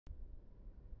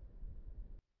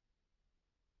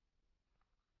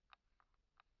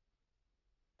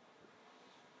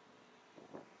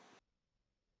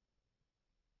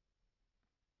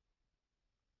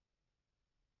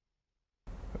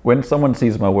When someone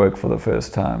sees my work for the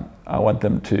first time, I want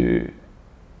them to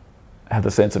have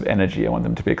the sense of energy. I want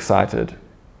them to be excited.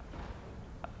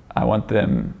 I want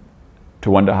them to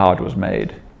wonder how it was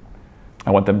made.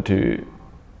 I want them to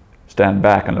stand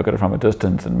back and look at it from a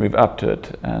distance and move up to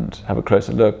it and have a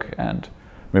closer look and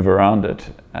move around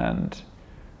it. And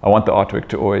I want the artwork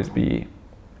to always be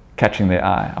catching their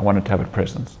eye. I want it to have a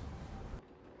presence.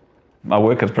 My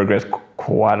work has progressed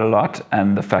quite a lot,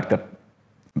 and the fact that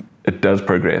it does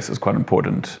progress is quite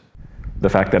important. The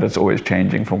fact that it's always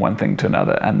changing from one thing to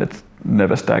another and it's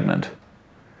never stagnant.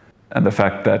 And the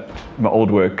fact that my old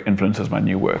work influences my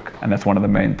new work, and that's one of the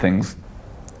main things.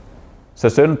 So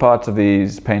certain parts of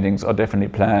these paintings are definitely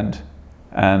planned,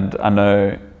 and I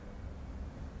know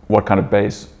what kind of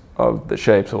base of the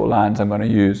shapes or lines I'm going to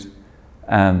use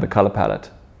and the color palette.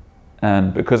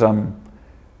 And because I'm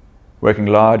working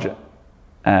large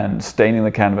and staining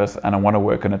the canvas and I want to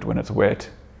work on it when it's wet,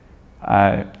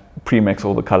 I pre-mix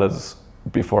all the colors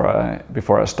before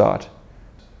I start.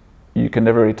 You can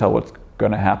never really tell what's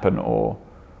going to happen or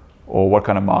what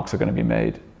kind of marks are going to be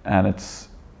made, and it's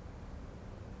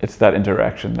that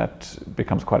interaction that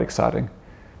becomes quite exciting.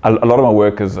 A lot of my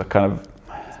work is a kind of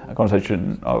a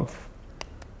conversation of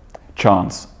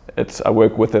chance. I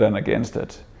work with it and against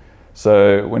it.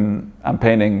 So when I'm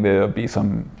painting, there'll be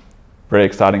some very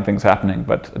exciting things happening,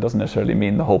 but it doesn't necessarily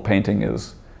mean the whole painting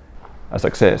is a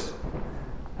success.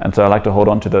 And so I like to hold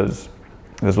on to those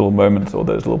little moments or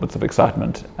those little bits of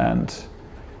excitement and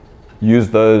use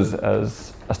those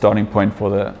as a starting point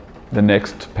for the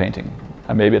next painting.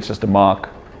 And maybe it's just a mark,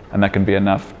 and that can be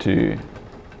enough to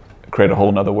create a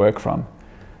whole nother work from.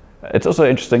 It's also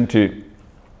interesting to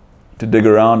dig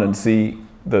around and see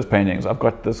those paintings. I've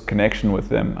got this connection with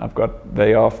them.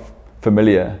 They are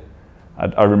familiar.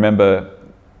 I remember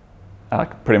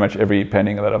pretty much every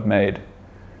painting that I've made.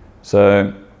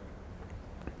 So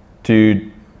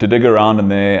to dig around in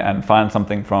there and find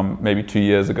something from maybe 2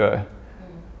 years ago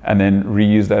and then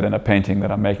reuse that in a painting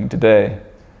that I'm making today,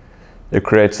 it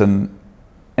creates an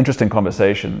interesting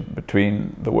conversation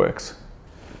between the works.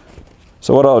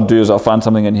 So what I'll do is I'll find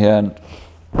something in here, and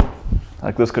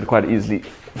like this could quite easily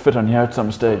fit on here at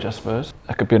some stage, I suppose.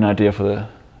 That could be an idea for the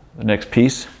next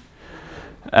piece.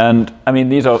 And I mean,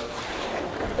 these are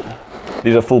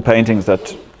full paintings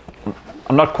that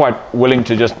I'm not quite willing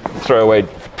to just throw away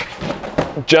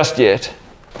just yet,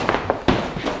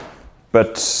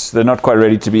 but they're not quite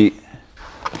ready to be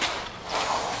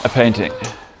a painting.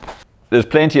 There's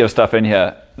plenty of stuff in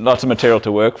here, lots of material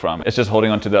to work from. It's just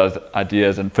holding on to those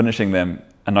ideas and finishing them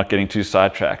and not getting too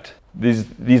sidetracked.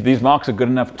 These marks are good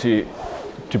enough to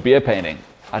be a painting.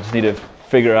 I just need to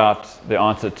figure out the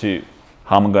answer to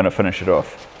how I'm going to finish it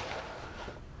off.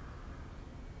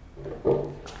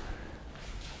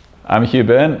 I'm Hugh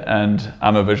Byrne, and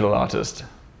I'm a visual artist.